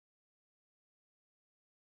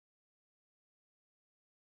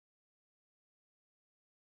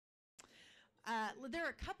There are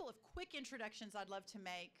a couple of quick introductions I'd love to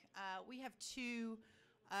make. We have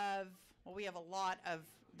we have a lot of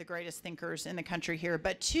the greatest thinkers in the country here,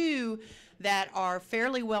 but two that are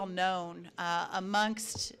fairly well known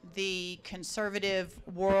amongst the conservative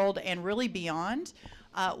world and really beyond.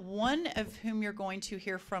 One of whom you're going to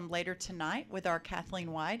hear from later tonight with our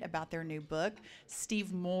Kathleen White about their new book.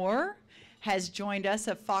 Steve Moore has joined us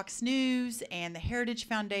of Fox News and the Heritage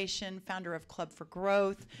Foundation, founder of Club for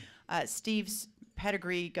Growth. Steve's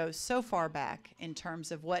pedigree goes so far back in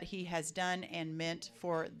terms of what he has done and meant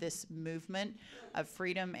for this movement of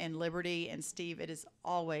freedom and liberty. And Steve, it is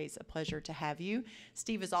always a pleasure to have you.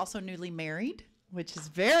 Steve is also newly married, which is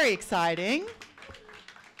very exciting.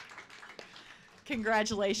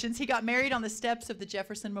 Congratulations. He got married on the steps of the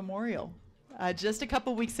Jefferson Memorial just a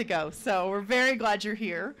couple weeks ago. So we're very glad you're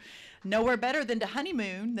here. Nowhere better than to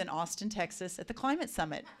honeymoon than Austin, Texas at the Climate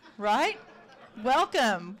Summit, right?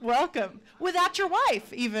 Welcome, welcome. Without your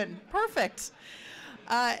wife, even. Perfect.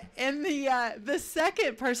 And the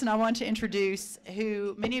second person I want to introduce,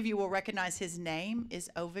 who many of you will recognize his name, is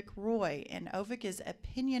Avik Roy. And Avik is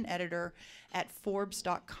opinion editor at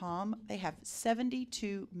Forbes.com. They have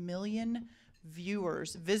 72 million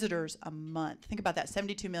visitors a month. Think about that,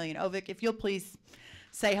 72 million. Avik, if you'll please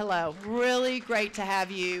say hello. Really great to have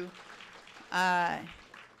you.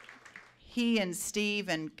 He and Steve,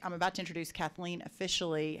 and I'm about to introduce Kathleen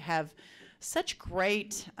officially, have such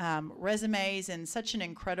great resumes and such an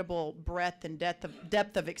incredible breadth and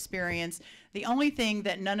depth of experience. The only thing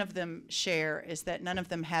that none of them share is that none of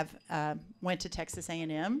them have went to Texas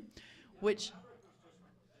A&M, which...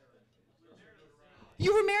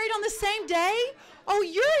 You were married on the same day? Oh,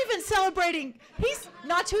 you're even celebrating. He's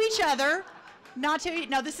not to each other. No,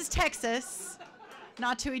 this is Texas.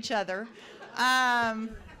 Not to each other.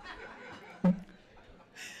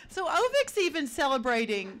 So Avik's even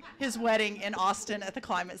celebrating his wedding in Austin at the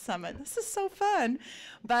Climate Summit. This is so fun.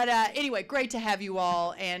 But anyway, great to have you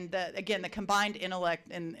all. And again, the combined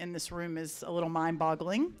intellect in this room is a little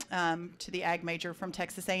mind-boggling to the ag major from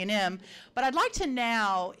Texas A&M. But I'd like to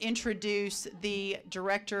now introduce the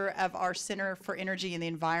director of our Center for Energy and the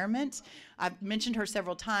Environment. I've mentioned her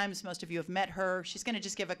several times. Most of you have met her. She's going to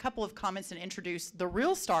just give a couple of comments and introduce the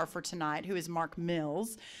real star for tonight, who is Mark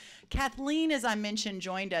Mills. Kathleen, as I mentioned,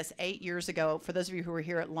 joined us 8 years ago, for those of you who were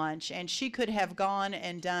here at lunch, and she could have gone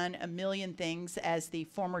and done a million things as the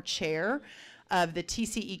former chair of the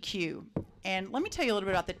TCEQ. And let me tell you a little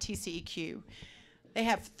bit about the TCEQ. They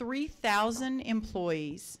have 3,000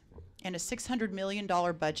 employees and a $600 million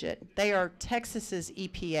budget. They are Texas's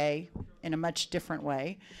EPA in a much different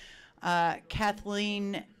way.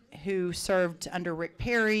 Kathleen, who served under Rick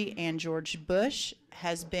Perry and George Bush,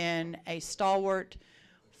 has been a stalwart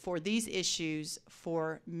for these issues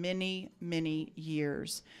for many, many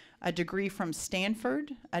years. A degree from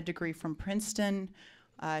Stanford, a degree from Princeton.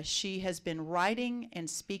 She has been writing and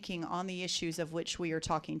speaking on the issues of which we are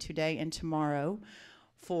talking today and tomorrow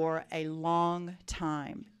for a long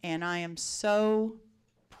time. And I am so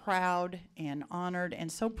proud and honored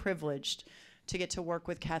and so privileged to get to work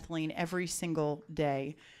with Kathleen every single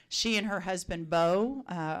day. She and her husband, Bo,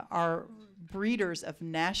 are breeders of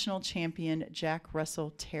national champion Jack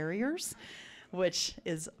Russell Terriers, which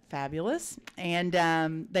is fabulous. And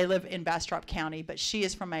they live in Bastrop County, but she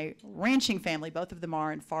is from a ranching family. Both of them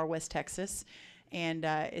are in far west Texas. And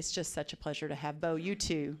it's just such a pleasure to have Bo, you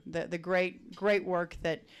too. The great work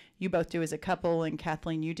that you both do as a couple, and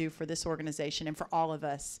Kathleen, you do for this organization and for all of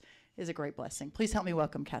us, is a great blessing. Please help me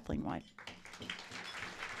welcome Kathleen White.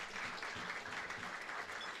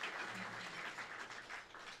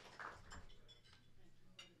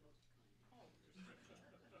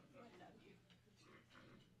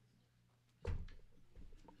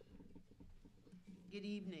 Good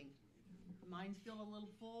evening. Minds feel a little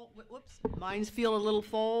full. Whoops. Minds feel a little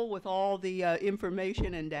full with all the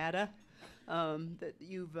information and data that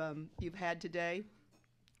you've had today.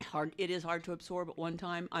 It is hard to absorb at one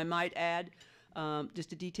time. I might add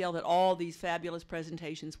just a detail that all these fabulous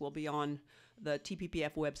presentations will be on the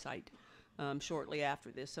TPPF website shortly after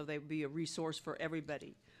this, so they will be a resource for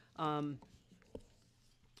everybody.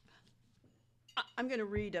 I'm going to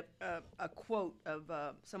read a quote of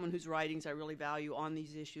someone whose writings I really value on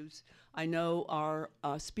these issues. I know our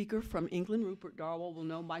speaker from England, Rupert Darwell, will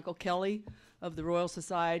know Michael Kelly of the Royal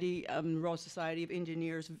Society of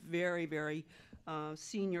Engineers, very, very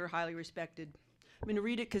senior, highly respected. I'm going to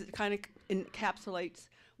read it because it kind of encapsulates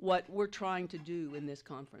what we're trying to do in this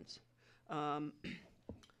conference.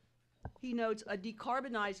 He notes a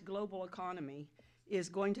decarbonized global economy is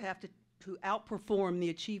going to have to outperform the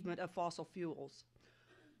achievement of fossil fuels.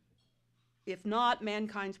 If not,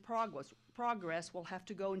 mankind's progress progress will have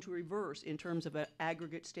to go into reverse in terms of an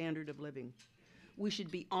aggregate standard of living. We should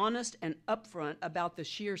be honest and upfront about the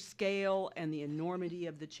sheer scale and the enormity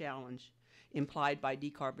of the challenge implied by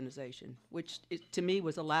decarbonization, which to me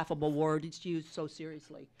was a laughable word. It's used so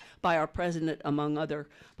seriously by our president, among other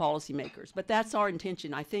policymakers. But that's our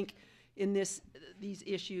intention. I think in these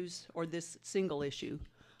issues, or this single issue,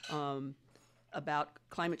 about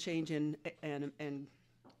climate change and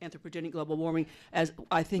anthropogenic global warming, as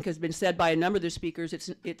I think has been said by a number of the speakers,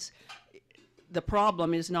 the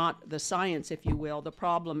problem is not the science, if you will. The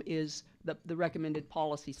problem is the recommended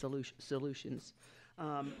policy solutions.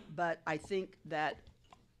 But I think that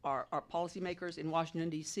our policymakers in Washington,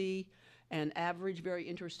 D.C., and average, very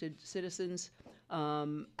interested citizens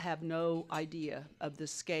have no idea of the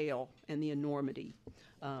scale and the enormity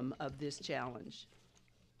of this challenge.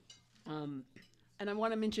 And I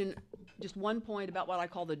want to mention just one point about what I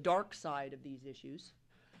call the dark side of these issues,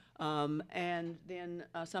 and then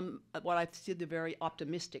what I see the very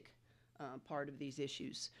optimistic part of these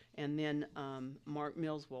issues. And then Mark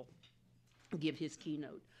Mills will give his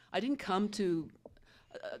keynote. I didn't come to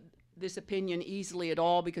this opinion easily at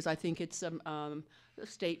all, because I think it's some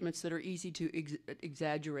statements that are easy to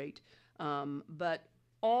exaggerate. But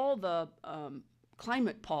all the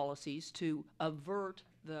climate policies to avert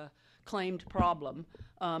the claimed problem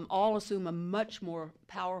all assume a much more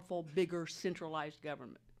powerful, bigger, centralized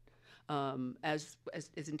government. As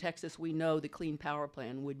in Texas, we know the Clean Power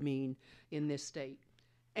Plan would mean in this state.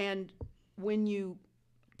 And when you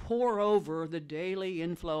pour over the daily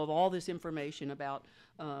inflow of all this information about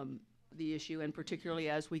the issue, and particularly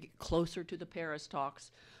as we get closer to the Paris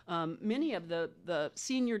talks, many of the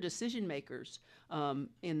senior decision makers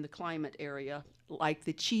in the climate area, like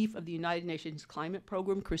the chief of the United Nations Climate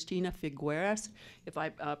Program, Cristina Figueres, if I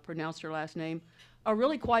pronounced her last name, are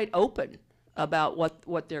really quite open about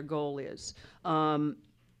what their goal is.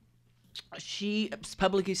 She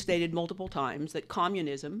publicly stated multiple times that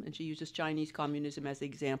communism, and she uses Chinese communism as the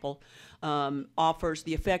example, offers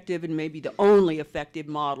the effective and maybe the only effective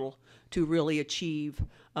model to really achieve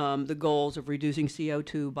the goals of reducing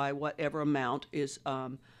CO2 by whatever amount is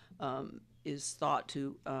thought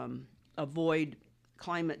to avoid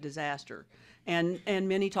climate disaster. And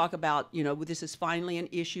many talk about, you know, this is finally an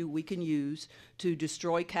issue we can use to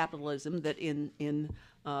destroy capitalism that in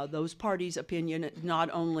those parties' opinion not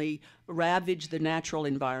only ravage the natural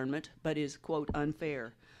environment, but is, quote,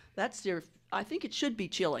 unfair. That's their, I think it should be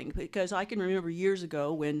chilling, because I can remember years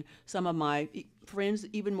ago when some of my friends,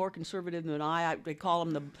 even more conservative than they call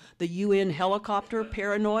them the UN helicopter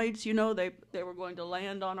paranoids, you know, they were going to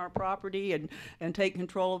land on our property and take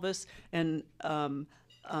control of us, and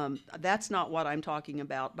that's not what I'm talking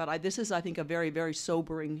about. But this is, I think, a very, very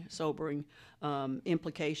sobering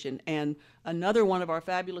implication. And another one of our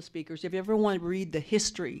fabulous speakers, if you ever want to read the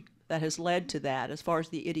history that has led to that, as far as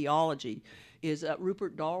the ideology, is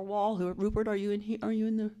Rupert Darwall. Rupert, are you in here? Are you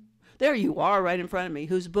in the? There you are, right in front of me.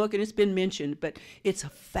 Whose book, and it's been mentioned, but it's a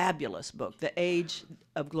fabulous book, The Age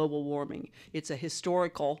of Global Warming. It's a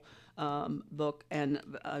historical book and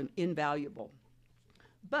invaluable.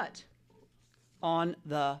 But on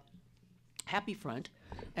the happy front,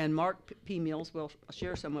 and Mark P. Mills will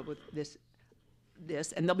share some of this,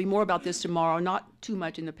 and there'll be more about this tomorrow, not too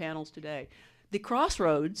much in the panels today. The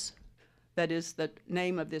Crossroads, that is the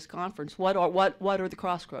name of this conference. What are the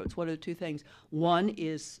crossroads? What are the two things? One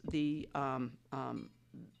is the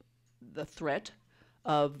threat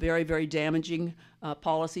of very, very damaging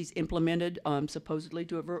policies implemented supposedly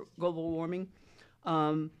to avert global warming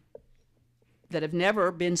that have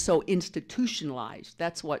never been so institutionalized.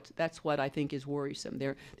 That's what I think is worrisome.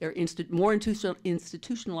 They're more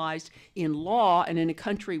institutionalized in law, and in a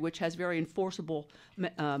country which has very enforceable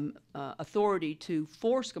authority to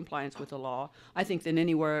force compliance with the law, I think, than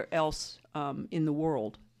anywhere else in the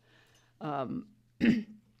world.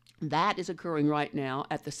 That is occurring right now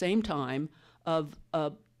at the same time of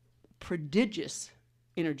a prodigious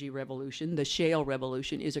energy revolution. The shale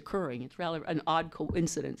revolution is occurring. It's rather an odd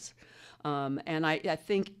coincidence. And I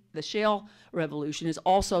think the shale revolution is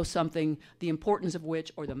also something, the importance of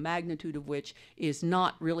which, or the magnitude of which, is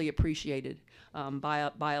not really appreciated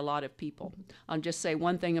by a lot of people. I'll just say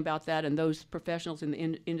one thing about that, and those professionals in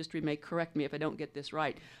the industry may correct me if I don't get this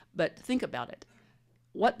right, but think about it.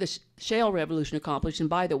 What the shale revolution accomplished, and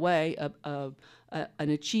by the way, an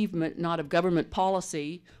achievement not of government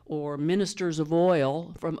policy or ministers of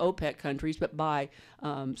oil from OPEC countries, but by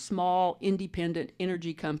small independent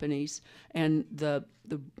energy companies, and the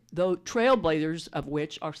trailblazers of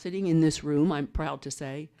which are sitting in this room, I'm proud to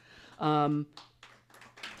say.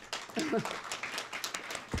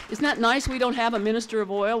 Isn't that nice? We don't have a minister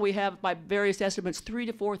of oil. We have, by various estimates,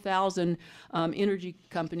 3,000 to 4,000 energy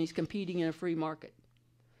companies competing in a free market.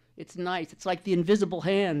 It's nice. It's like the invisible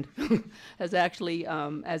hand has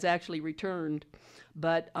actually returned.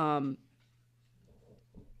 But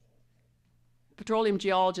petroleum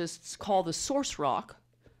geologists call the source rock,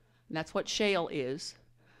 and that's what shale is,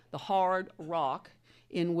 the hard rock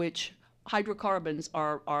in which hydrocarbons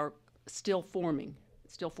are still forming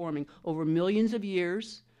over millions of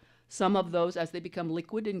years. Some of those, as they become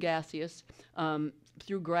liquid and gaseous,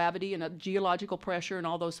 through gravity and geological pressure and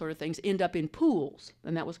all those sort of things, end up in pools.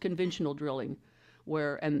 And that was conventional drilling,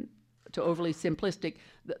 where, and to overly simplistic,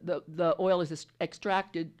 the oil is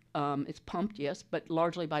extracted, it's pumped, yes, but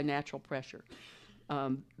largely by natural pressure.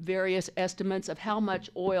 Various estimates of how much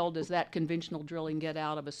oil does that conventional drilling get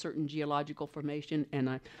out of a certain geological formation, and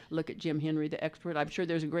I look at Jim Henry, the expert. I'm sure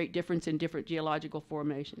there's a great difference in different geological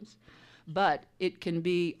formations, but it can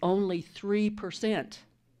be only 3%.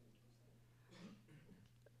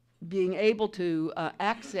 Being able to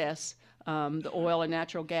access the oil and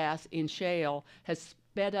natural gas in shale has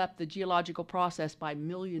sped up the geological process by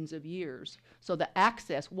millions of years. So the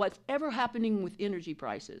access, what's ever happening with energy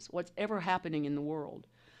prices, what's ever happening in the world,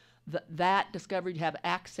 that discovery to have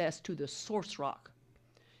access to the source rock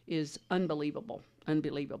is unbelievable,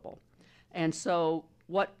 unbelievable. And so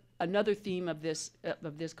what another theme of this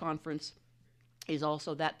conference is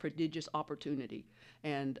also that prodigious opportunity,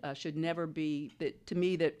 and should never be, that to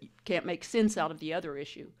me, that can't make sense out of the other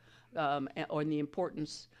issue, or the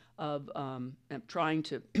importance of trying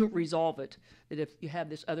to resolve it, that if you have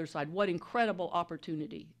this other side, what incredible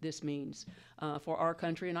opportunity this means for our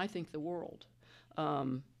country, and I think the world,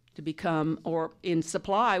 to become, or in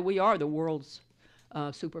supply, we are the world's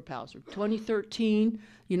superpower. 2013,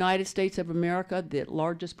 United States of America, the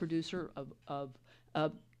largest producer of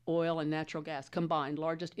oil and natural gas, combined,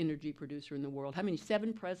 largest energy producer in the world. How many?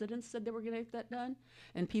 7 presidents said they were going to get that done?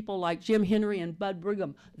 And people like Jim Henry and Bud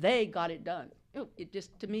Brigham, they got it done. It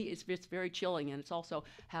just, to me, it's very chilling, and it's also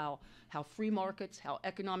how free markets, how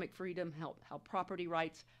economic freedom, how property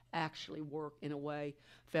rights actually work in a way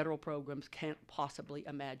federal programs can't possibly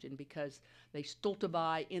imagine, because they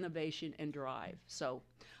stultify innovation and drive. So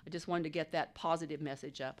I just wanted to get that positive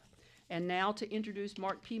message up. And now to introduce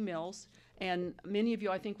Mark P. Mills. And many of you,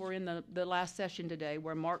 I think, were in the last session today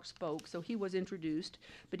where Mark spoke, so he was introduced.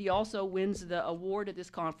 But he also wins the award at this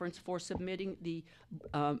conference for submitting the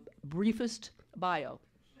briefest bio.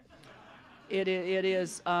 It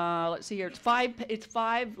is let's see here, it's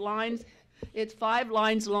five lines. It's 5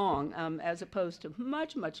 lines long, as opposed to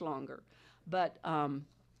much longer. But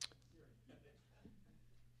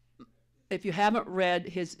if you haven't read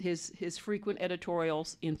his frequent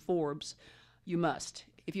editorials in Forbes, you must.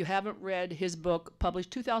 If you haven't read his book,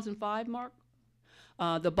 published 2005, Mark,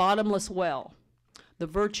 The Bottomless Well, The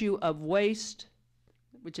Virtue of Waste,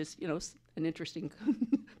 which is, you know, an interesting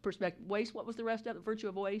perspective. Waste, what was the rest of it? Virtue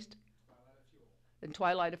of Waste? And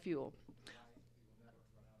Twilight of Fuel.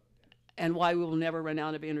 And Why We Will Never Run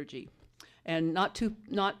Out of Energy. And not too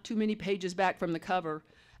many pages back from the cover,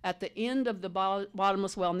 at the end of the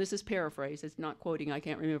bottomless well, and this is paraphrased, it's not quoting, I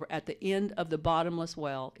can't remember, at the end of the bottomless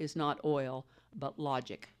well is not oil, but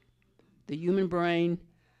logic. The human brain,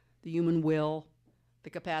 the human will, the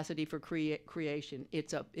capacity for creation.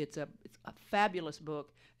 It's a fabulous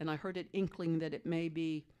book, and I heard it inkling that it may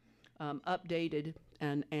be updated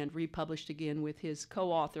and republished again with his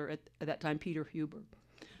co-author at that time, Peter Huber.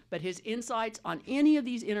 But his insights on any of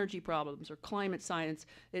these energy problems or climate science,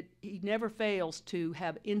 he never fails to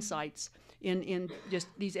have insights in just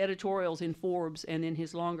these editorials in Forbes and in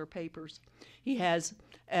his longer papers. He has,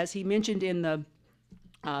 as he mentioned in the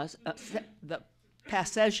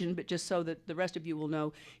past session, but just so that the rest of you will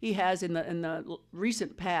know, he has in the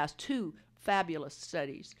recent past 2 fabulous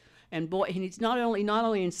studies. And boy, he's not only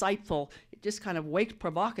insightful, it just kind of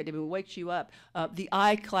provocative and wakes you up. The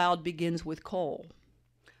eye cloud begins with coal.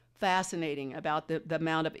 Fascinating about the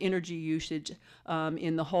amount of energy usage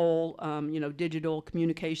in the whole digital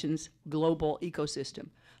communications global ecosystem.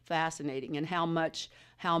 Fascinating, and how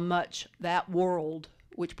much that world,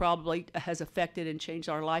 which probably has affected and changed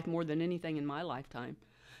our life more than anything in my lifetime,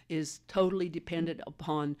 is totally dependent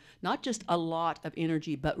upon not just a lot of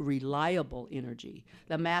energy, but reliable energy.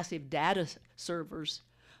 The massive data servers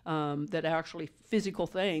that are actually physical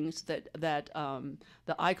things that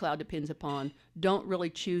the iCloud depends upon don't really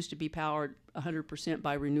choose to be powered 100%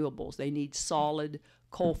 by renewables. They need solid,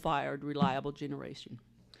 coal-fired, reliable generation.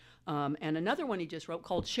 And another one he just wrote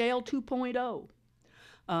called Shale 2.0,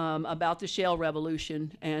 about the shale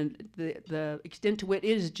revolution and the extent to which it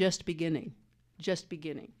is just beginning.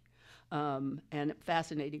 and a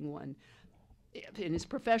fascinating one. In his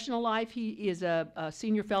professional life, he is a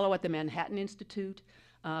senior fellow at the Manhattan Institute,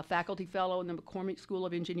 faculty fellow in the McCormick School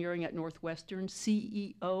of Engineering at Northwestern,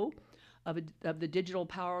 CEO of the Digital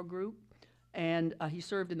Power Group, and he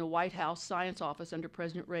served in the White House Science Office under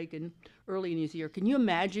President Reagan early in his year. Can you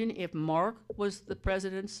imagine if Mark was the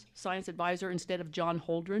president's science advisor instead of John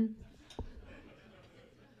Holdren?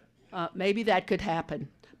 Maybe that could happen.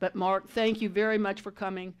 But Mark, thank you very much for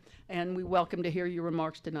coming, and we welcome to hear your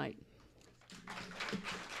remarks tonight.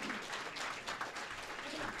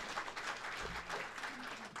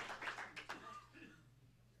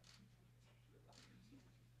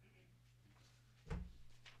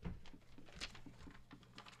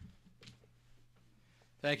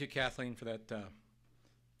 Thank you, Kathleen, for that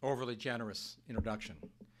overly generous introduction.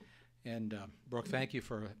 And Brooke, thank you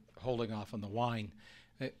for holding off on the wine.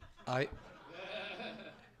 I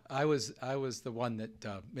was the one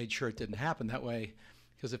that made sure it didn't happen that way,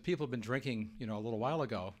 because if people have been drinking, a little while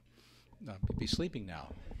ago, they'd be sleeping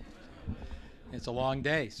now. It's a long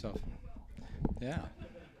day, so yeah,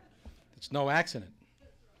 it's no accident.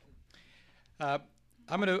 I'm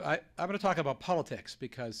gonna talk about politics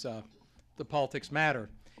because the politics matter,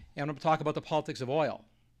 and I'm going to talk about the politics of oil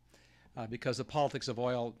because the politics of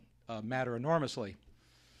oil matter enormously.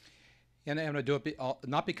 And I'm going to do it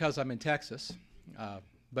not because I'm in Texas,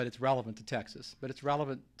 but it's relevant to Texas, but it's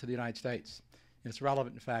relevant to the United States. And it's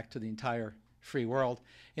relevant, in fact, to the entire free world,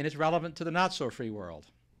 and it's relevant to the not-so-free world.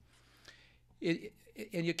 And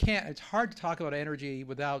it's hard to talk about energy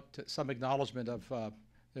without some acknowledgement of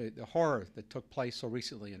the horror that took place so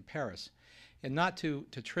recently in Paris, and not to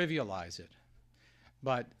trivialize it.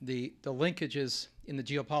 But the linkages in the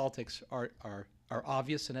geopolitics are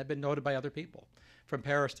obvious and have been noted by other people, from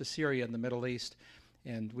Paris to Syria and the Middle East.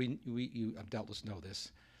 And you doubtless know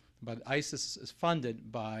this, but ISIS is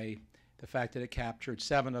funded by the fact that it captured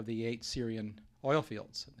 7 of the 8 Syrian oil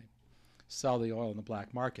fields. And they sell the oil in the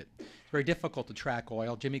black market. It's very difficult to track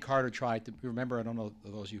oil. Jimmy Carter tried to, remember, I don't know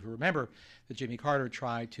those of you who remember, that Jimmy Carter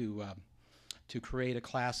tried to create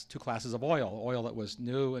two classes of oil that was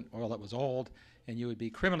new and oil that was old, and you would be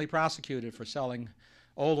criminally prosecuted for selling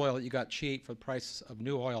old oil that you got cheap for the price of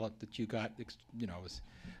new oil that you got. It was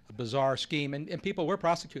a bizarre scheme, and people were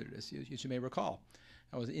prosecuted, as you may recall.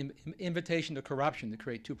 It was an invitation to corruption to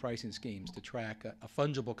create 2 pricing schemes to track a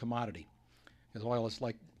fungible commodity, because oil is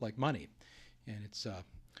like money, and it's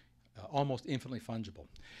almost infinitely fungible.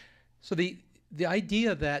 So the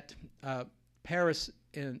idea that Paris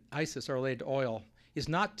and ISIS are related to oil is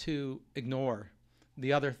not to ignore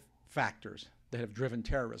the other factors that have driven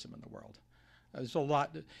terrorism in the world. There's a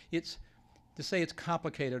lot. It's to say it's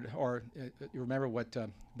complicated, or you remember what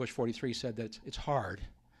Bush 43 said, that it's hard.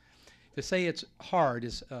 To say it's hard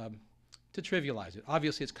is to trivialize it.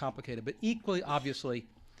 Obviously it's complicated, but equally obviously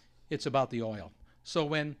it's about the oil. So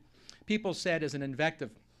when people said as an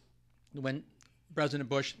invective, when President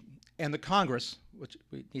Bush and the Congress, which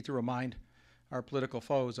we need to remind our political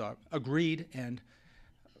foes, agreed and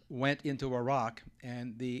went into Iraq,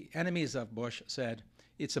 and the enemies of Bush said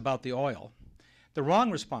it's about the oil, the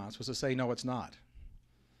wrong response was to say, no, it's not.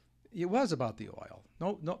 It was about the oil.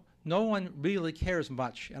 No one really cares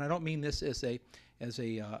much, and I don't mean this as an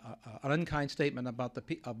unkind statement about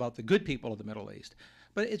the good people of the Middle East,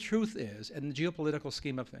 but the truth is, in the geopolitical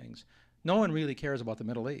scheme of things, no one really cares about the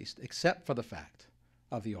Middle East except for the fact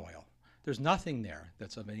of the oil. There's nothing there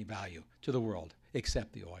that's of any value to the world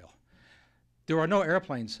except the oil. There are no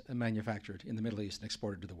airplanes manufactured in the Middle East and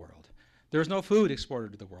exported to the world. There's no food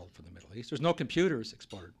exported to the world from the Middle East. There's no computers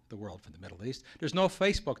exported to the world from the Middle East. There's no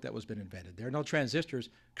Facebook that was been invented. There are no transistors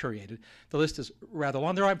created. The list is rather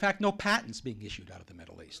long. There are, in fact, no patents being issued out of the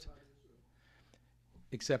Middle East,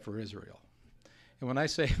 except for Israel. And when I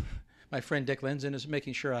say my friend Dick Lindzen is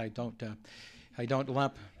making sure I don't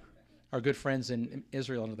lump our good friends in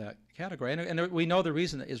Israel into that category. And we know the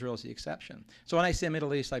reason that Israel is the exception. So when I say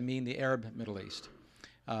Middle East, I mean the Arab Middle East.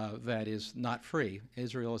 That is not free.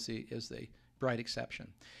 Israel is the bright exception.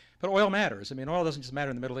 But oil matters. I mean, oil doesn't just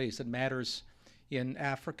matter in the Middle East. It matters in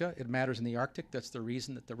Africa. It matters in the Arctic. That's the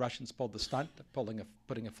reason that the Russians pulled the stunt of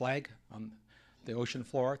putting a flag on the ocean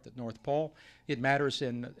floor at the North Pole. It matters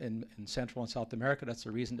in Central and South America. That's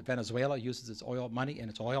the reason that Venezuela uses its oil money and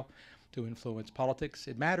its oil to influence politics.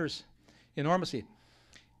 It matters enormously.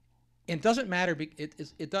 It doesn't matter,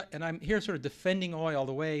 and I'm here sort of defending oil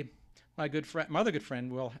the way my other good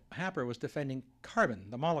friend, Will Happer, was defending carbon,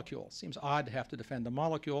 the molecule. It seems odd to have to defend the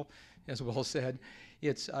molecule, as Will said.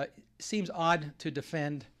 It seems odd to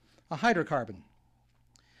defend a hydrocarbon.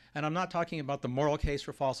 And I'm not talking about The Moral Case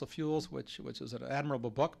for Fossil Fuels, which is an admirable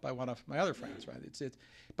book by one of my other friends, right?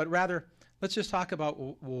 But rather, let's just talk about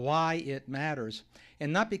why it matters.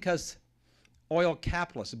 And not because oil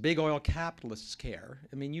capitalists, big oil capitalists care.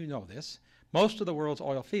 I mean, you know this. Most of the world's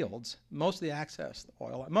oil fields, most of the access to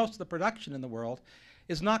oil, most of the production in the world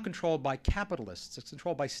is not controlled by capitalists. It's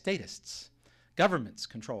controlled by statists. Governments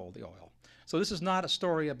control the oil. So this is not a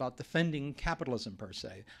story about defending capitalism per se.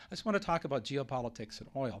 I just want to talk about geopolitics and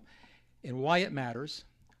oil and why it matters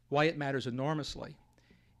enormously.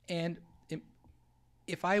 And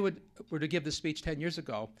if I were to give this speech 10 years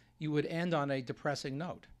ago, you would end on a depressing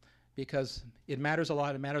note, because it matters a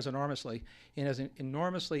lot, it matters enormously, and has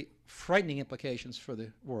enormously frightening implications for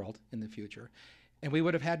the world in the future. And we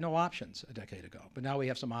would have had no options a decade ago. But now we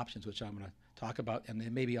have some options, which I'm going to talk about, and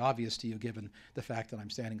it may be obvious to you given the fact that I'm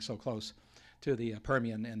standing so close to the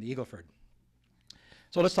Permian and the Eagle Ford.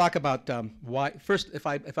 So let's talk about why. First, if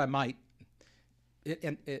I might,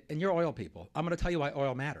 and you're oil people, I'm going to tell you why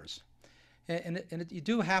oil matters. You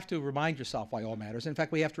do have to remind yourself why oil matters. In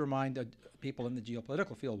fact, we have to remind people in the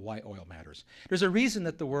geopolitical field why oil matters. There's a reason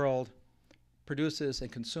that the world produces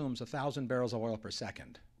and consumes 1,000 barrels of oil per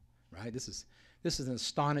second, right? This is an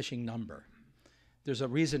astonishing number. There's a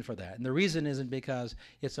reason for that. And the reason isn't because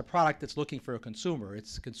it's a product that's looking for a consumer.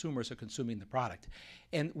 It's consumers are consuming the product.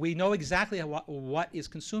 And we know exactly what is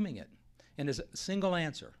consuming it. And there's a single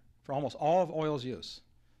answer for almost all of oil's use.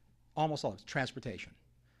 Almost all of it, transportation.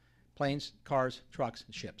 Planes, cars, trucks,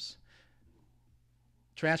 and ships.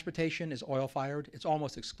 Transportation is oil-fired. It's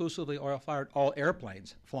almost exclusively oil-fired. All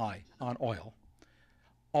airplanes fly on oil.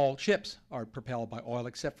 All ships are propelled by oil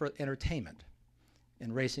except for entertainment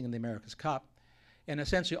and racing in the America's Cup. And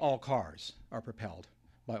essentially all cars are propelled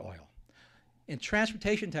by oil. And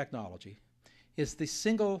transportation technology is the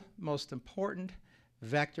single most important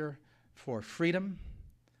vector for freedom,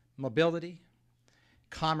 mobility,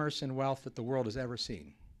 commerce, and wealth that the world has ever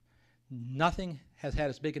seen. Nothing has had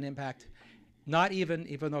as big an impact, not even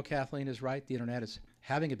though Kathleen is right, the internet is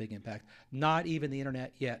having a big impact, not even the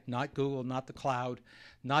internet yet, not Google, not the cloud,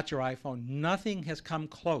 not your iPhone. Nothing has come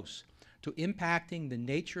close to impacting the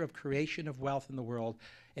nature of creation of wealth in the world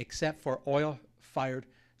except for oil-fired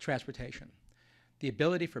transportation. The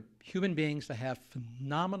ability for human beings to have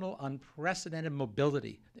phenomenal, unprecedented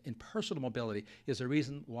mobility, and personal mobility, is the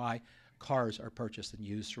reason why cars are purchased and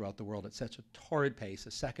used throughout the world at such a torrid pace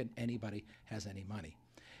the second anybody has any money.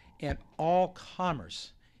 And all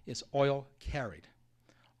commerce is oil carried.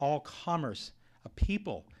 All commerce of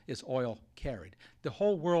people is oil carried. The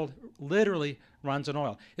whole world literally runs on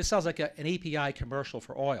oil. It sounds like an API commercial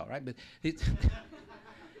for oil, right? But it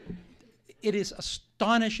is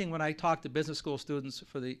astonishing when I talk to business school students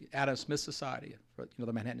for the Adam Smith Society, for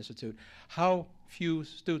the Manhattan Institute, how few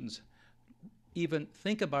students even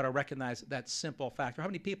think about or recognize that simple fact, or how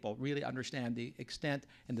many people really understand the extent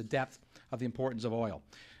and the depth of the importance of oil.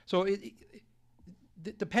 So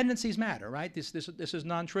the dependencies matter, right? This is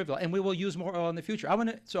non-trivial, and we will use more oil in the future. I'm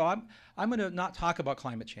going to not talk about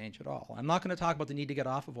climate change at all. I'm not going to talk about the need to get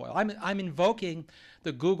off of oil. I'm invoking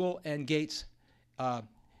the Google and Gates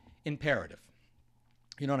imperative.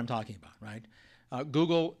 You know what I'm talking about, right?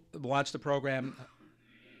 Google launched a program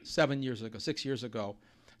 6 years ago,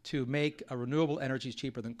 to make renewable energies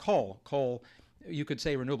cheaper than coal. Coal, you could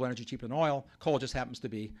say renewable energy cheaper than oil. Coal just happens to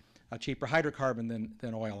be a cheaper hydrocarbon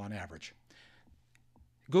than oil on average.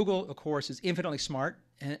 Google, of course, is infinitely smart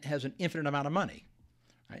and has an infinite amount of money,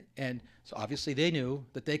 right? And so obviously they knew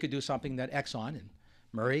that they could do something that Exxon and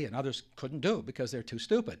Murray and others couldn't do because they're too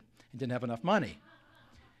stupid and didn't have enough money.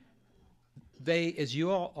 They, as you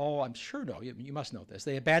all I'm sure know, you must know this,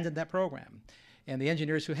 they abandoned that program. And the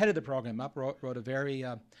engineers who headed the program up wrote a very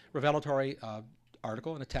revelatory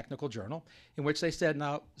article in a technical journal in which they said,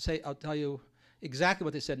 I'll tell you exactly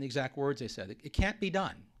what they said in the exact words they said. It can't be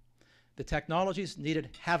done. The technologies needed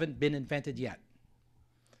haven't been invented yet.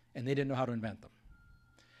 And they didn't know how to invent them.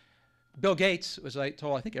 Bill Gates, as I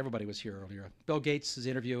told, I think everybody was here earlier, Bill Gates'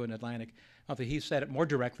 interview in Atlantic, I think he said it more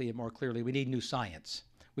directly and more clearly, we need new science.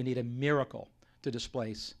 We need a miracle to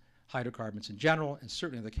displace hydrocarbons in general, and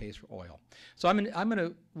certainly the case for oil. So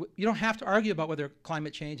you don't have to argue about whether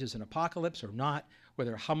climate change is an apocalypse or not,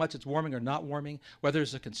 whether how much it's warming or not warming, whether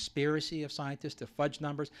there's a conspiracy of scientists to fudge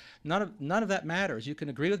numbers. None of that matters. You can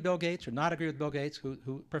agree with Bill Gates or not agree with Bill Gates,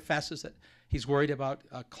 who professes that he's worried about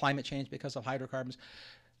climate change because of hydrocarbons.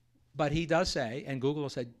 But he does say, and Google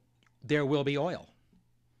has said, there will be oil.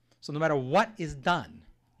 So no matter what is done,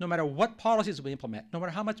 no matter what policies we implement, no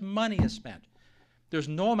matter how much money is spent, there's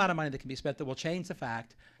no amount of money that can be spent that will change the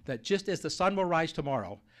fact that just as the sun will rise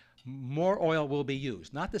tomorrow, more oil will be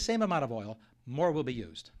used. Not the same amount of oil, more will be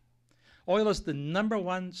used. Oil is the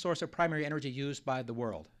 #1 source of primary energy used by the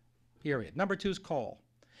world, period. Number 2 is coal.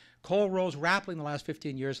 Coal rose rapidly in the last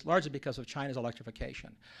 15 years, largely because of China's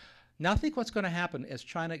electrification. Now think what's going to happen as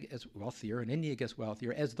China gets wealthier and India gets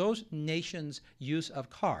wealthier, as those nations' use of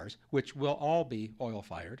cars, which will all be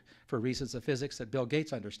oil-fired for reasons of physics that Bill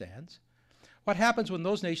Gates understands. What happens when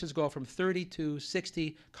those nations go from 30 to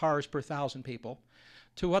 60 cars per 1,000 people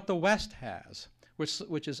to what the West has,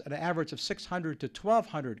 which is an average of 600 to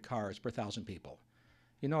 1,200 cars per 1,000 people?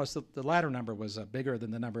 You notice the latter number was bigger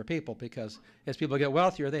than the number of people, because as people get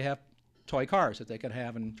wealthier, they have toy cars that they can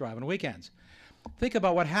have and drive on weekends. Think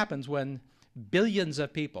about what happens when billions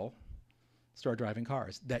of people start driving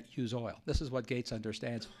cars that use oil. This is what Gates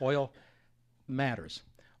understands. Oil matters.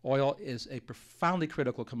 Oil is a profoundly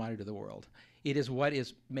critical commodity to the world. It is what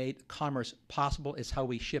has made commerce possible. It's how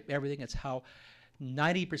we ship everything. It's how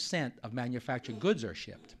 90% of manufactured goods are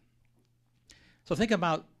shipped. So think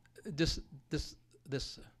about this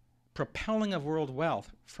propelling of world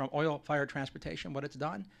wealth from oil-fired transportation, what it's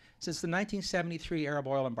done. Since the 1973 Arab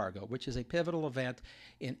oil embargo, which is a pivotal event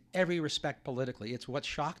in every respect politically, it's what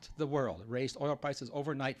shocked the world. It raised oil prices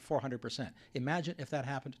overnight 400%. Imagine if that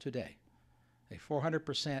happened today. A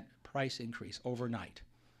 400% price increase overnight.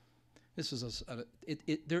 This is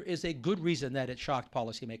there is a good reason that it shocked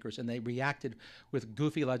policymakers, and they reacted with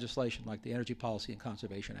goofy legislation like the Energy Policy and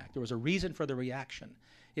Conservation Act. There was a reason for the reaction.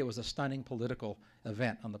 It was a stunning political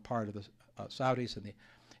event on the part of the Saudis and the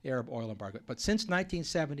Arab oil embargo. But since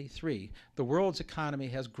 1973, the world's economy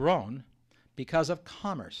has grown because of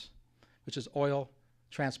commerce, which is oil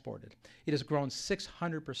transported. It has grown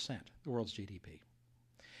 600%, the world's GDP.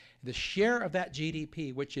 The share of that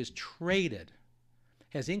GDP which is traded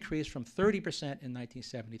has increased from 30% in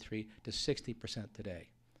 1973 to 60% today.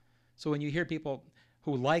 So when you hear people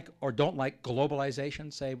who like or don't like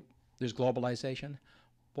globalization say there's globalization,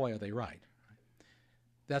 boy, are they right.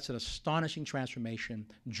 That's an astonishing transformation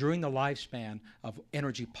during the lifespan of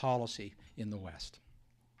energy policy in the West.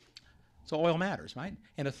 So oil matters, right?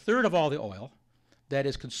 And 1/3 of all the oil that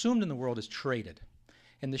is consumed in the world is traded.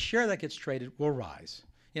 And the share that gets traded will rise.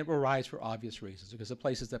 It will rise for obvious reasons, because the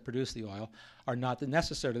places that produce the oil are not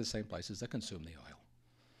necessarily the same places that consume the oil.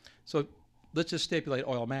 So let's just stipulate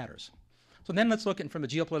oil matters. So then let's look at, from the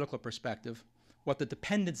geopolitical perspective, what the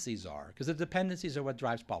dependencies are, because the dependencies are what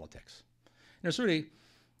drives politics. And there's really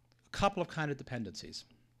a couple of kind of dependencies.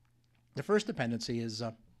 The first dependency is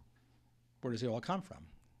where does the oil come from,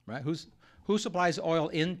 right? Who supplies oil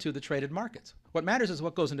into the traded markets? What matters is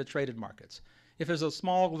what goes into traded markets. If there's a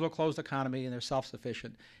small little closed economy and they're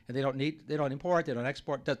self-sufficient and they don't import, they don't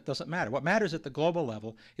export, that doesn't matter. What matters at the global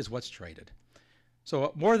level is what's traded.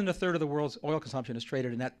 So more than 1/3 of the world's oil consumption is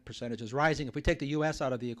traded, and that percentage is rising. If we take the U.S.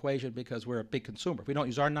 out of the equation because we're a big consumer, if we don't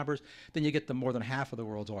use our numbers, then you get the more than half of the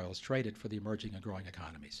world's oil is traded for the emerging and growing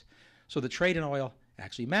economies. So the trade in oil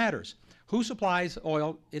actually matters. Who supplies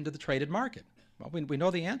oil into the traded market? Well, we know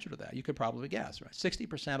the answer to that. You could probably guess, right?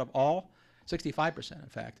 60% of all, 65% in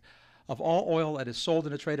fact, of all oil that is sold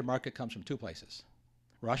in the traded market comes from 2 places,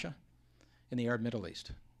 Russia and the Arab Middle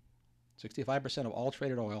East. 65% of all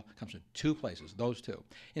traded oil comes from 2 places, those 2.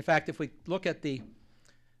 In fact, if we look at the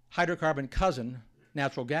hydrocarbon cousin,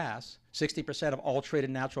 natural gas, 60% of all traded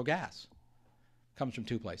natural gas comes from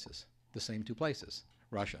 2 places, the same 2 places,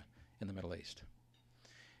 Russia and the Middle East.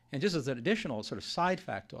 And just as an additional sort of side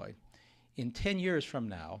factoid, in 10 years from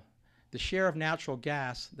now, the share of natural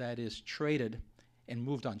gas that is traded and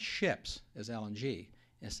moved on ships as LNG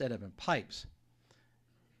instead of in pipes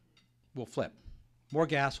will flip. More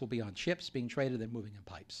gas will be on ships being traded than moving in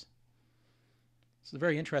pipes. So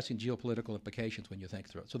very interesting geopolitical implications when you think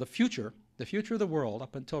through it. So the future of the world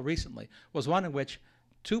up until recently was one in which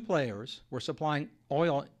 2 players were supplying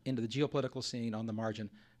oil into the geopolitical scene on the margin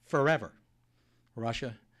forever,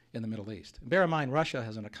 Russia and the Middle East. And bear in mind, Russia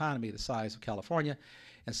has an economy the size of California,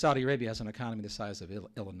 and Saudi Arabia has an economy the size of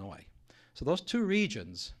Illinois. So those 2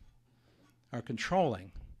 regions are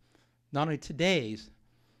controlling not only today's,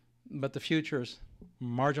 but the future's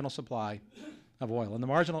marginal supply of oil. And the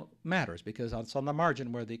marginal matters because it's on the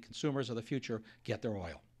margin where the consumers of the future get their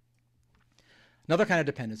oil. Another kind of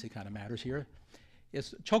dependency kind of matters here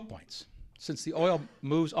is choke points. Since the oil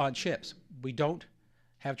moves on ships, we don't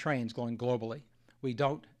have trains going globally. We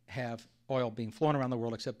don't have oil being flown around the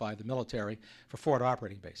world except by the military for forward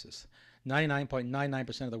operating bases.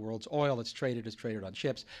 99.99% of the world's oil that's traded is traded on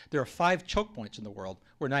ships. There are 5 choke points in the world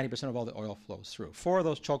where 90% of all the oil flows through. 4 of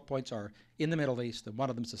those choke points are in the Middle East, and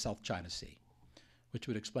one of them is the South China Sea, which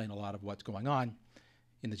would explain a lot of what's going on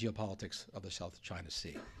in the geopolitics of the South China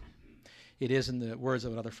Sea. It is, in the words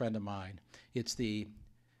of another friend of mine, it's the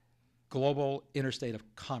global interstate of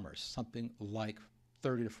commerce. Something like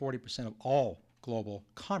 30 to 40% of all global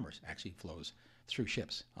commerce actually flows through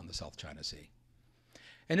ships on the South China Sea.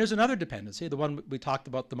 And there's another dependency, the one we talked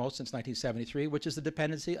about the most since 1973, which is the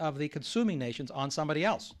dependency of the consuming nations on somebody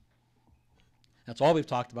else. That's all we've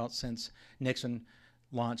talked about since Nixon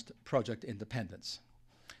launched Project Independence.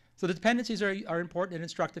 So the dependencies are important and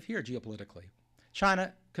instructive here geopolitically.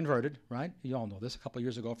 China converted, right? You all know this, a couple of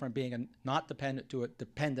years ago, from being a not dependent to a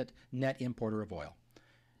dependent net importer of oil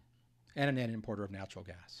and a net importer of natural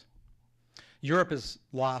gas. Europe is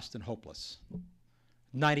lost and hopeless.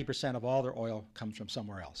 90% of all their oil comes from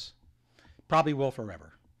somewhere else. Probably will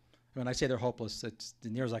forever. When I say they're hopeless, it's,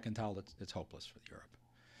 as near as I can tell, it's hopeless for Europe.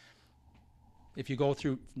 If you go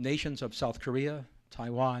through nations of South Korea,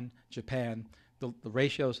 Taiwan, Japan, the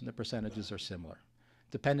ratios and the percentages are similar.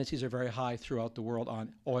 Dependencies are very high throughout the world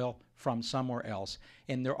on oil from somewhere else,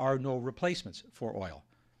 and there are no replacements for oil.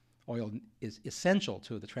 Oil is essential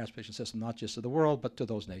to the transportation system, not just to the world, but to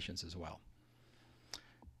those nations as well.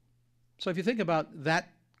 So if you think about that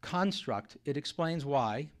construct, it explains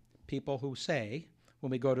why people who say,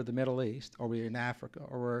 when we go to the Middle East, or we're in Africa,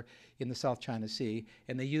 or we're in the South China Sea,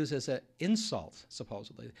 and they use as an insult,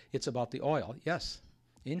 supposedly, it's about the oil. Yes,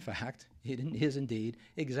 in fact, it is indeed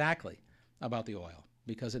exactly about the oil,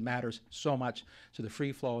 because it matters so much to the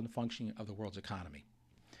free flow and the functioning of the world's economy.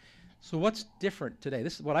 So what's different today?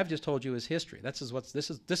 This is what I've just told you is history. This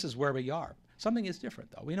is where we are. Something is different,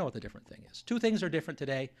 though. We know what the different thing is. Two things are different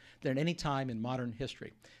today than any time in modern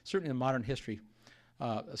history, certainly in modern history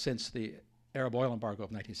since the Arab oil embargo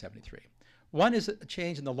of 1973. One is a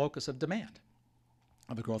change in the locus of demand,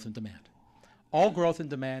 of the growth in demand. All growth in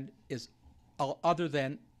demand is other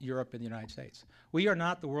than Europe and the United States. We are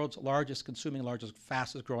not the world's largest consuming, largest,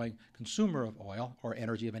 fastest growing consumer of oil or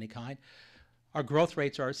energy of any kind. Our growth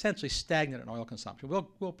rates are essentially stagnant in oil consumption.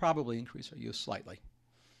 We'll probably increase our use slightly.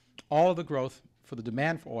 All of the growth for the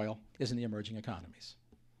demand for oil is in the emerging economies.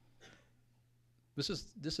 This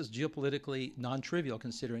is geopolitically non-trivial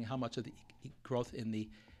considering how much of the growth in the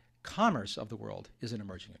commerce of the world is in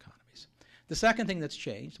emerging economies. The second thing that's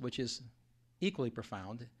changed, which is equally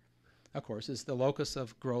profound, of course, is the locus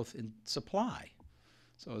of growth in supply.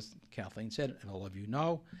 So as Kathleen said, and all of you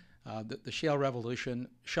know, the shale revolution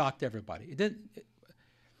shocked everybody.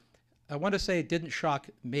 I want to say it didn't shock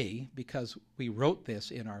me because we wrote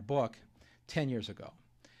this in our book 10 years ago.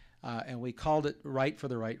 And we called it right for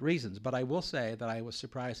the right reasons. But I will say that I was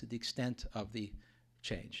surprised at the extent of the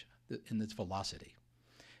change in its velocity.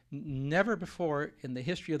 Never before in the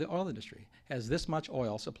history of the oil industry has this much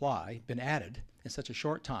oil supply been added in such a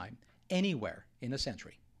short time anywhere in a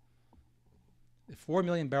century. The 4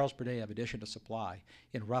 million barrels per day of addition to supply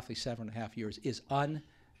in roughly 7.5 years is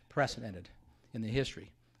unprecedented in the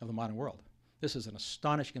history of the modern world. This is an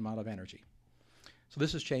astonishing amount of energy. So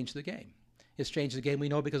this has changed the game. It's changed the game, we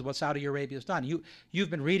know, because of what Saudi Arabia has done. You've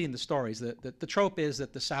been reading the stories. The trope is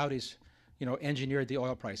that the Saudis, engineered the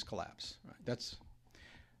oil price collapse. Right? That's,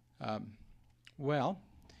 well,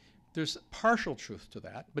 there's partial truth to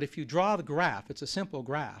that. But if you draw the graph, it's a simple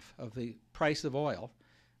graph of the price of oil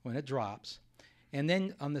when it drops. And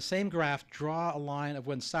then on the same graph, draw a line of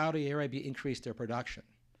when Saudi Arabia increased their production.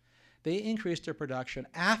 They increased their production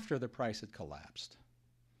after the price had collapsed.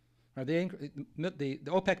 The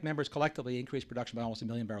OPEC members collectively increased production by almost 1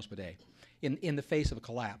 million barrels per day in the face of a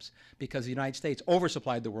collapse because the United States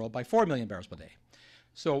oversupplied the world by 4 million barrels per day.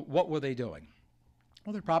 So what were they doing?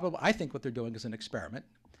 Well, I think what they're doing is an experiment.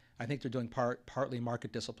 I think they're doing partly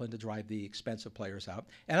market discipline to drive the expensive players out.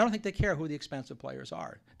 And I don't think they care who the expensive players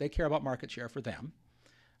are. They care about market share for them.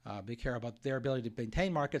 They care about their ability to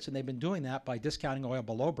maintain markets, and they've been doing that by discounting oil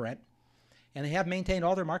below Brent. And they have maintained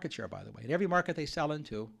all their market share, by the way. In every market they sell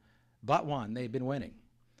into, but one, they've been winning,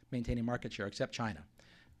 maintaining market share, except China.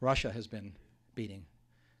 Russia has been beating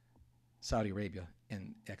Saudi Arabia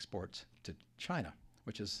in exports to China,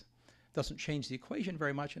 which doesn't change the equation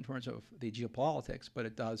very much in terms of the geopolitics, but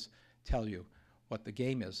it does tell you what the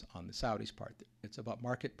game is on the Saudis' part. It's about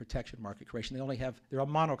market protection, market creation. They're a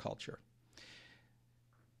monoculture.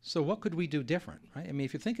 So what could we do different, right? I mean,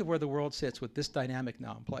 if you think of where the world sits with this dynamic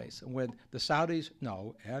now in place, and where the Saudis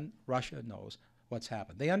know and Russia knows what's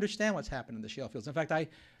happened. They understand what's happened in the shale fields. In fact, I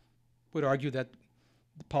would argue that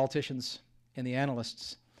the politicians and the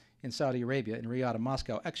analysts in Saudi Arabia, in Riyadh and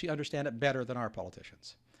Moscow, actually understand it better than our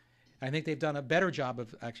politicians. I think they've done a better job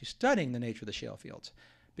of actually studying the nature of the shale fields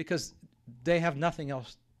because they have nothing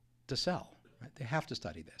else to sell. Right? They have to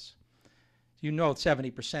study this. You know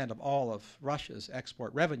 70% of all of Russia's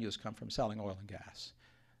export revenues come from selling oil and gas.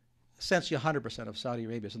 Essentially 100% of Saudi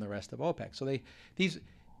Arabia's and the rest of OPEC. So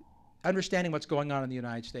understanding what's going on in the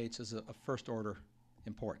United States is of first order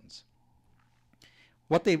importance.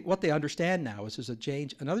 What they understand now is there's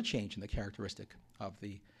another change in the characteristic of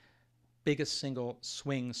the biggest single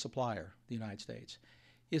swing supplier, the United States,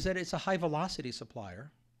 is that it's a high velocity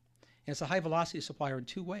supplier. And it's a high velocity supplier in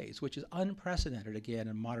two ways, which is unprecedented again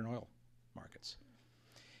in modern oil markets.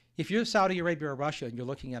 If you're Saudi Arabia or Russia and you're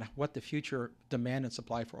looking at what the future demand and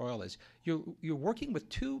supply for oil is, you're working with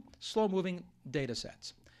two slow-moving data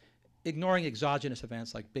sets, ignoring exogenous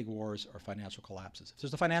events like big wars or financial collapses. If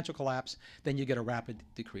there's a financial collapse, then you get a rapid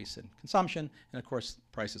decrease in consumption, and of course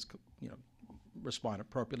prices, respond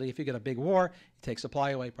appropriately. If you get a big war, you take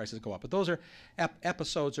supply away, prices go up. But those are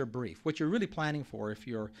episodes are brief. What you're really planning for if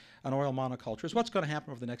you're an oil monoculture is what's going to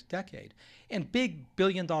happen over the next decade. And big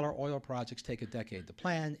billion-dollar oil projects take a decade to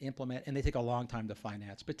plan, implement, and they take a long time to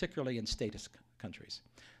finance, particularly in status countries.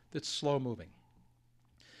 That's slow-moving.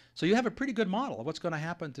 So you have a pretty good model of what's going to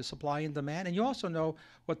happen to supply and demand, and you also know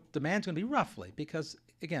what demand's going to be roughly, because,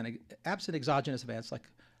 again, absent exogenous events like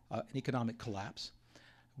an economic collapse,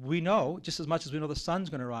 we know, just as much as we know the sun's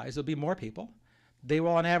going to rise, there'll be more people. They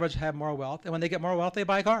will, on average, have more wealth. And when they get more wealth, they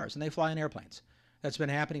buy cars and they fly in airplanes. That's been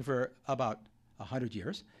happening for about 100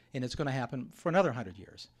 years, and it's going to happen for another 100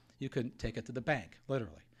 years. You can take it to the bank,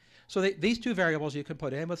 literally. So these two variables you can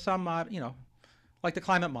put in with some, like the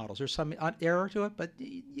climate models. There's some error to it, but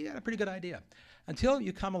you got a pretty good idea. Until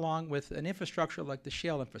you come along with an infrastructure like the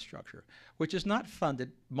shale infrastructure, which is not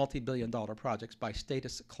funded multi-billion-dollar projects by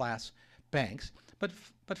status class banks,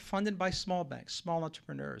 but funded by small banks, small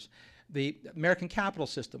entrepreneurs. The American capital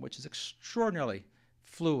system, which is extraordinarily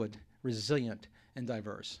fluid, resilient, and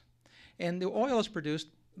diverse. And the oil is produced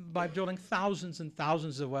by drilling thousands and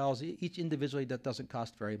thousands of wells, each individually that doesn't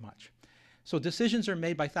cost very much. So decisions are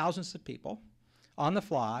made by thousands of people on the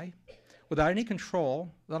fly, without any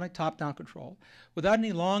control, without any top-down control, without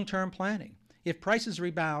any long-term planning. If prices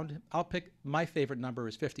rebound, I'll pick my favorite number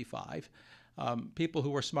is 55. People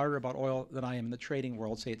who are smarter about oil than I am in the trading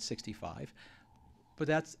world say it's 65. But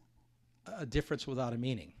that's a difference without a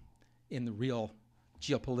meaning in the real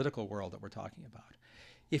geopolitical world that we're talking about.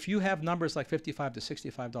 If you have numbers like $55 to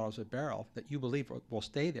 $65 a barrel that you believe will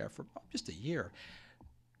stay there for just a year,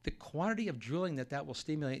 the quantity of drilling that will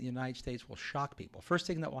stimulate in the United States will shock people. First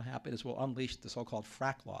thing that will happen is we'll unleash the so-called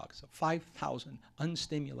frack log. So 5,000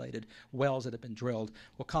 unstimulated wells that have been drilled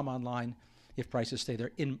will come online if prices stay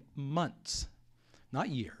there in months, not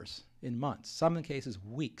years, in months, some in cases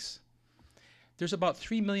weeks. There's about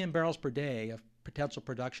 3 million barrels per day of potential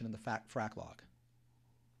production in the frack log.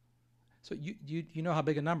 So you know how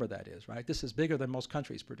big a number that is, right? This is bigger than most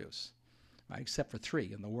countries produce, right? Except for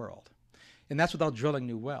 3 in the world. And that's without drilling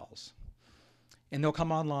new wells. And they'll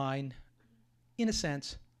come online, in a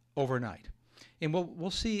sense, overnight. And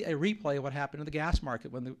we'll see a replay of what happened in the gas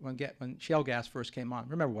market when shale gas first came on.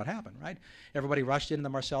 Remember what happened, right? Everybody rushed into the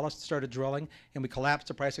Marcellus, started drilling, and we collapsed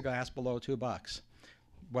the price of gas below $2.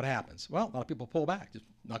 What happens? Well, a lot of people pull back, just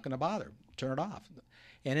not going to bother, turn it off.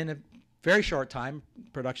 And in a very short time,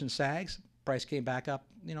 production sags, price came back up,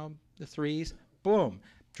 the threes, boom,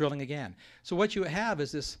 drilling again. So what you have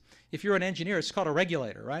is this, if you're an engineer, it's called a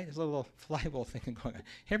regulator, right? It's a little flywheel thing going on.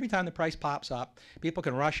 Every time the price pops up, people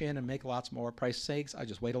can rush in and make lots more. Price sags, I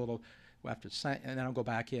just wait a little after, and then I'll go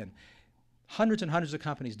back in. Hundreds and hundreds of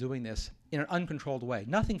companies doing this in an uncontrolled way.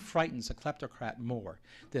 Nothing frightens a kleptocrat more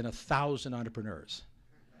than 1,000 entrepreneurs,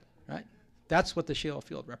 right? That's what the shale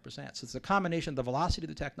field represents. It's a combination of the velocity of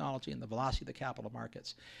the technology and the velocity of the capital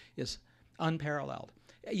markets is unparalleled.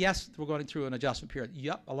 Yes, we're going through an adjustment period.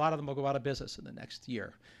 Yep, a lot of them will go out of business in the next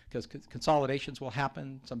year because consolidations will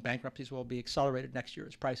happen. Some bankruptcies will be accelerated next year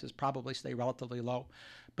as prices probably stay relatively low.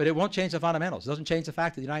 But it won't change the fundamentals. It doesn't change the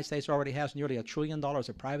fact that the United States already has nearly $1 trillion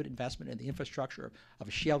of private investment in the infrastructure of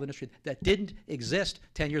a shale industry that didn't exist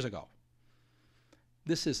 10 years ago.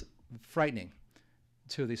 This is frightening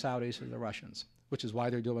to the Saudis and the Russians, which is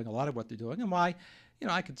why they're doing a lot of what they're doing and why,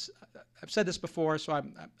 I've said this before, so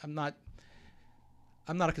I'm not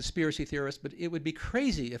a conspiracy theorist, but it would be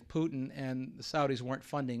crazy if Putin and the Saudis weren't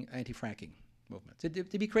funding anti-fracking movements.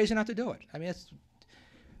 It'd be crazy not to do it. I mean,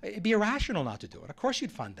 it'd be irrational not to do it. Of course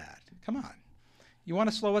you'd fund that. Come on. You want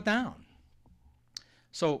to slow it down.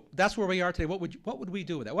 So that's where we are today. What would we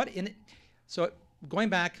do with that? So going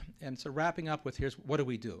back and so wrapping up with here's what do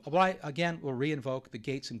we do? Well, again, we'll re-invoke the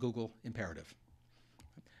Gates and Google imperative.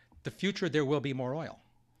 The future, there will be more oil.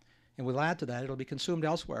 And we'll add to that, it'll be consumed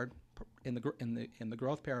elsewhere in the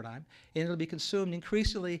growth paradigm, and it'll be consumed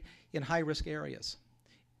increasingly in high-risk areas,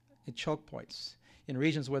 in choke points, in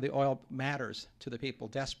regions where the oil matters to the people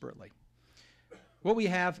desperately. What we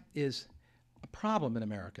have is a problem in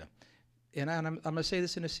America. I'm going to say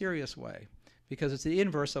this in a serious way, because it's the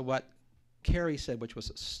inverse of what Kerry said, which was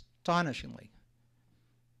astonishingly,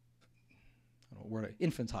 I don't know, word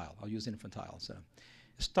infantile. I'll use infantile instead of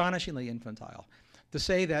astonishingly infantile, to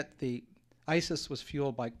say that the ISIS was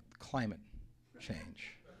fueled by climate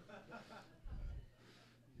change.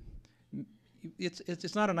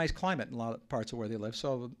 It's not a nice climate in a lot of parts of where they live,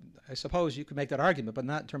 so I suppose you could make that argument, but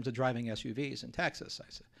not in terms of driving SUVs in Texas, I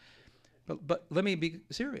say. But let me be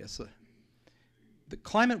serious. The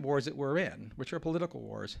climate wars that we're in, which are political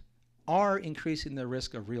wars, are increasing the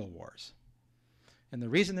risk of real wars. And the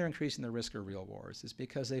reason they're increasing the risk of real wars is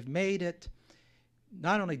because they've made it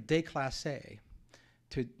not only déclassé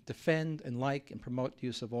to defend and like and promote the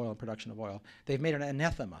use of oil and production of oil, they've made it an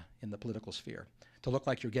anathema in the political sphere to look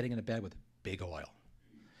like you're getting into bed with big oil.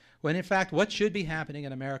 When in fact, what should be happening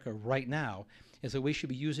in America right now is that we should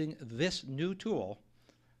be using this new tool,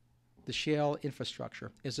 the shale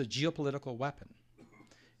infrastructure, as a geopolitical weapon.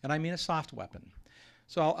 And I mean a soft weapon.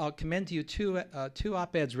 So I'll commend to you two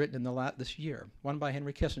op-eds written in this year, one by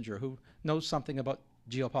Henry Kissinger, who knows something about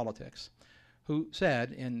geopolitics, who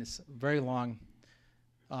said in this very long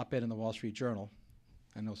op-ed in the Wall Street Journal,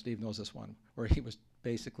 I know Steve knows this one, where he was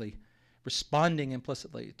basically responding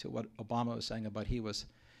implicitly to what Obama was saying about he was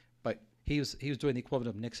doing the equivalent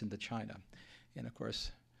of Nixon to China. And of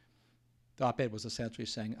course, the op-ed was essentially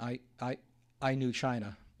saying, I knew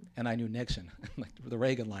China and I knew Nixon, like the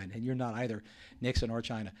Reagan line, and you're not either Nixon or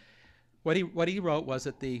China. What he wrote was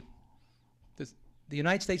that the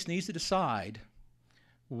United States needs to decide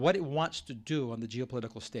what it wants to do on the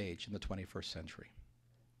geopolitical stage in the 21st century.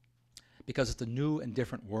 Because it's a new and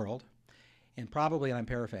different world, and probably, and I'm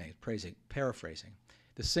paraphrasing,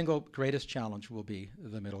 the single greatest challenge will be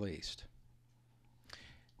the Middle East.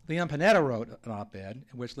 Leon Panetta wrote an op-ed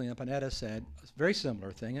in which Leon Panetta said a very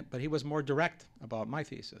similar thing, but he was more direct about my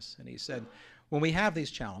thesis. And he said, when we have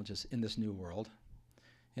these challenges in this new world,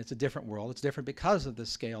 it's a different world. It's different because of the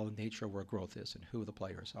scale and nature of where growth is and who the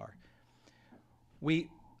players are. We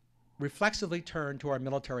reflexively turn to our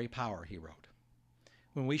military power, he wrote,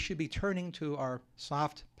 when we should be turning to our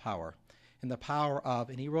soft power and the power of,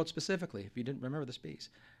 and he wrote specifically, if you didn't remember this piece,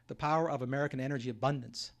 the power of American energy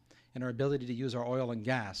abundance and our ability to use our oil and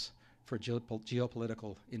gas for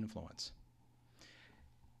geopolitical influence.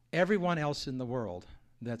 Everyone else in the world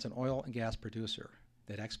that's an oil and gas producer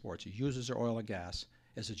that exports uses their oil and gas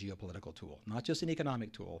as a geopolitical tool, not just an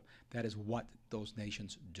economic tool. That is what those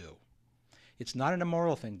nations do. It's not an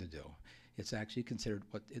immoral thing to do. It's actually considered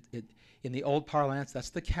what in the old parlance,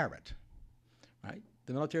 that's the carrot, right?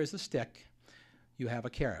 The military is the stick. You have a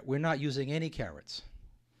carrot. We're not using any carrots.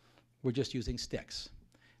 We're just using sticks.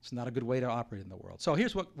 It's not a good way to operate in the world. So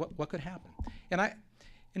here's what could happen. And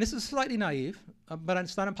this is slightly naive, but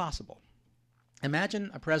it's not impossible. Imagine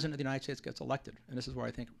a president of the United States gets elected, and this is where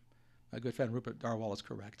I think my good friend Rupert Darwall is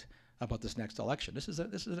correct about this next election.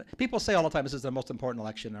 People say all the time this is the most important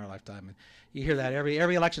election in our lifetime, and you hear that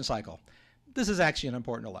every election cycle. This is actually an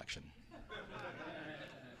important election.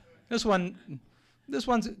 This one's,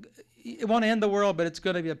 it won't end the world, but it's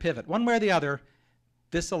going to be a pivot. One way or the other,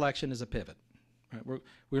 this election is a pivot. Right?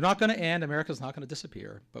 We're not going to end. America's not going to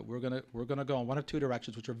disappear, but we're going to go in one of two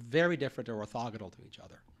directions, which are very different or orthogonal to each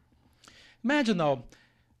other. Imagine, though,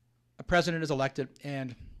 a president is elected,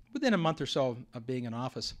 and within a month or so of being in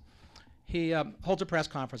office, he holds a press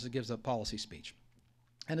conference and gives a policy speech.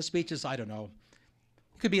 And the speech is, I don't know,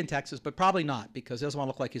 it could be in Texas, but probably not, because he doesn't want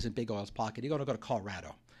to look like he's in Big Oil's pocket. He's going to go to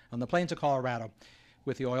Colorado. On the plains of Colorado,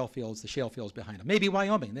 with the oil fields, the shale fields behind him. Maybe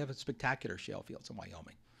Wyoming. They have spectacular shale fields in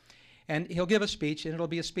Wyoming. And he'll give a speech, and it'll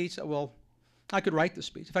be a speech that will, I could write the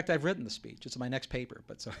speech. In fact, I've written the speech. It's my next paper,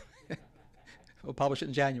 but so we'll publish it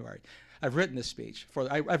in January. I've written this speech.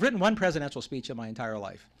 I've written one presidential speech in my entire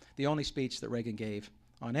life. The only speech that Reagan gave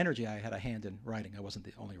on energy, I had a hand in writing. I wasn't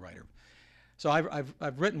the only writer. So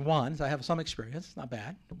I've written one. So I have some experience. Not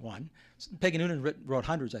bad. One. Peggy Noonan wrote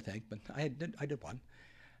hundreds, I think, but I did one.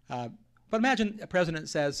 But imagine a president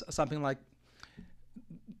says something like,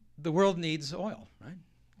 the world needs oil, right?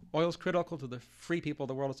 Oil is critical to the free people of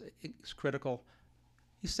the world. It's critical.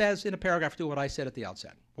 He says in a paragraph to what I said at the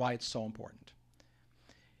outset, why it's so important.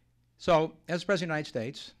 So as President of the United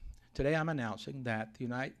States, today I'm announcing that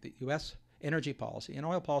the U.S. energy policy, and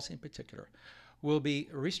oil policy in particular, will be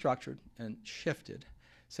restructured and shifted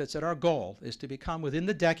such that our goal is to become, within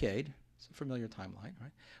the decade, it's a familiar timeline,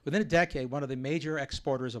 right? Within a decade, one of the major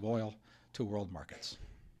exporters of oil to world markets.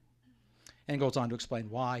 And goes on to explain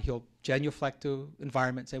why. He'll genuflect to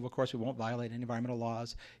environment, say, well, of course, we won't violate any environmental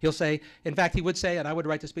laws. He'll say, in fact, he would say, and I would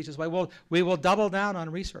write the speech this way, well, we will double down on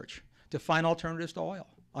research to find alternatives to oil,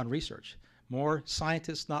 on research. More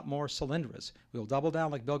scientists, not more cylinders. We'll double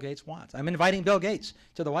down like Bill Gates wants. I'm inviting Bill Gates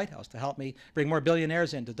to the White House to help me bring more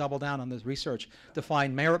billionaires in to double down on this research to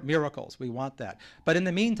find miracles. We want that. But in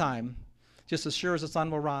the meantime, just as sure as the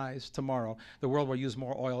sun will rise tomorrow, the world will use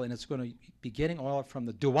more oil, and it's going to be getting oil from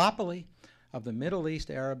the duopoly of the Middle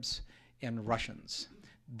East, Arabs, and Russians.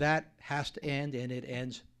 That has to end, and it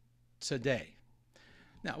ends today.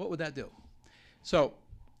 Now, what would that do? So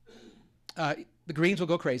the Greens will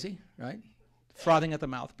go crazy, right? Frothing at the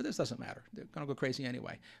mouth, but this doesn't matter. They're going to go crazy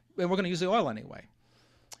anyway. And we're going to use the oil anyway.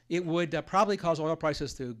 It would probably cause oil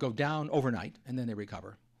prices to go down overnight, and then they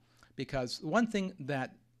recover. Because one thing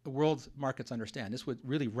that the world markets understand, this would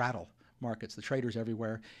really rattle markets, the traders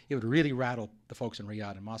everywhere, it would really rattle the folks in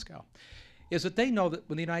Riyadh and Moscow, is that they know that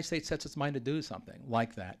when the United States sets its mind to do something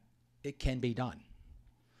like that, it can be done.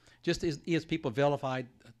 Just as people vilified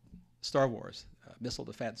Star Wars, missile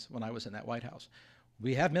defense, when I was in that White House.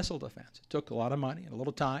 We have missile defense. It took a lot of money and a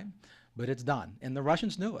little time, but it's done. And the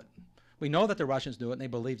Russians knew it. We know that the Russians knew it, and they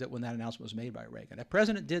believed it when that announcement was made by Reagan. If the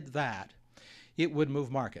president did that, it would move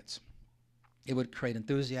markets. It would create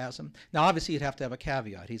enthusiasm. Now, obviously, you'd have to have a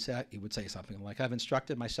caveat. He would say something like, I've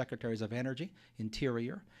instructed my secretaries of Energy,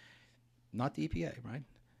 Interior, not the EPA, right?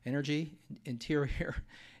 Energy, Interior,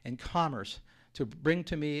 and Commerce to bring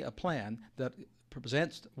to me a plan that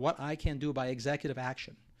presents what I can do by executive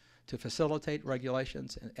action to facilitate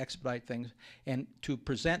regulations and expedite things, and to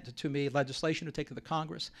present to me legislation to take to the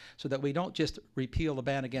Congress so that we don't just repeal the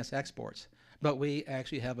ban against exports, but we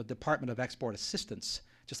actually have a Department of Export Assistance,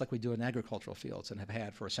 just like we do in agricultural fields and have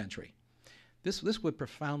had for a century. This would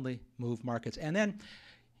profoundly move markets. And then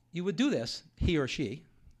you would do this, he or she.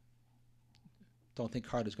 Don't think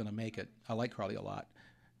Carter's going to make it. I like Carly a lot.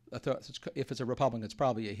 If it's a Republican, it's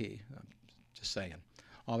probably a he. I'm just saying.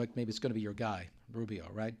 Maybe it's going to be your guy, Rubio,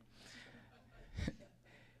 right?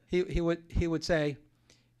 he would say,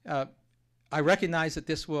 I recognize that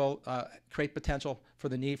this will create potential for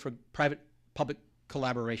the need for private-public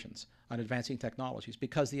collaborations on advancing technologies,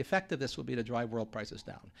 because the effect of this will be to drive world prices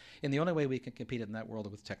down. And the only way we can compete in that world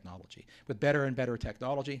is with technology. With better and better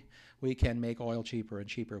technology, we can make oil cheaper and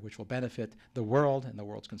cheaper, which will benefit the world and the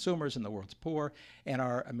world's consumers and the world's poor, and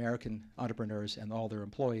our American entrepreneurs and all their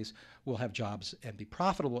employees will have jobs and be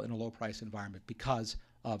profitable in a low-price environment because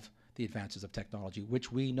of the advances of technology,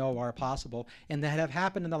 which we know are possible and that have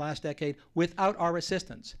happened in the last decade without our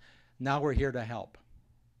assistance. Now we're here to help.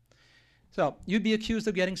 So you'd be accused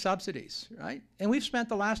of getting subsidies, right? And we've spent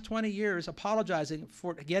the last 20 years apologizing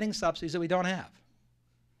for getting subsidies that we don't have.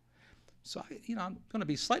 So, I'm going to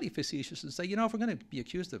be slightly facetious and say, if we're going to be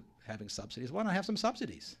accused of having subsidies, why not have some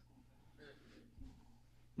subsidies?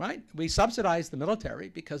 Right? We subsidize the military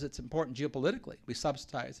because it's important geopolitically. We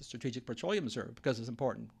subsidize the Strategic Petroleum Reserve because it's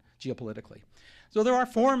important geopolitically. So there are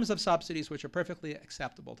forms of subsidies which are perfectly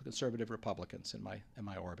acceptable to conservative Republicans in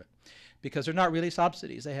my orbit, because they're not really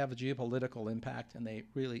subsidies. They have a geopolitical impact, and they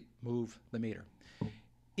really move the meter.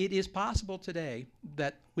 It is possible today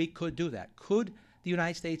that we could do that. Could the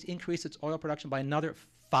United States increase its oil production by another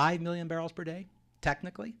 5 million barrels per day,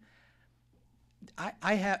 technically?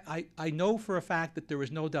 I know for a fact that there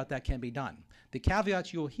is no doubt that can be done. The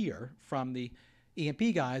caveats you'll hear from the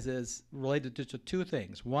E&P guys is related to two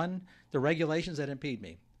things. One, the regulations that impede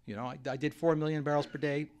me. I did 4 million barrels per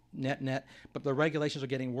day net, but the regulations are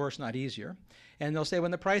getting worse, not easier. And they'll say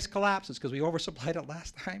when the price collapses, because we oversupplied it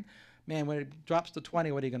last time, man, when it drops to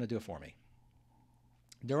 20, what are you going to do for me?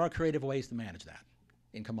 There are creative ways to manage that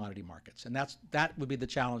in commodity markets. And that would be the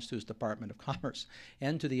challenge to his Department of Commerce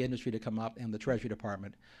and to the industry to come up, and the Treasury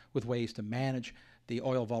Department, with ways to manage the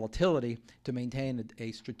oil volatility to maintain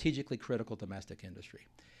a strategically critical domestic industry.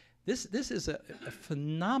 This is a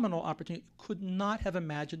phenomenal opportunity. Could not have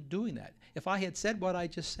imagined doing that. If I had said what I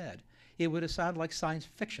just said, it would have sounded like science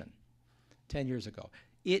fiction 10 years ago.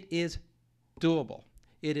 It is doable.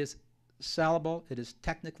 It is sellable. It is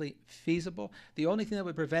technically feasible. The only thing that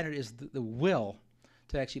would prevent it is the will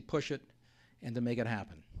to actually push it and to make it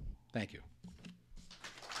happen. Thank you.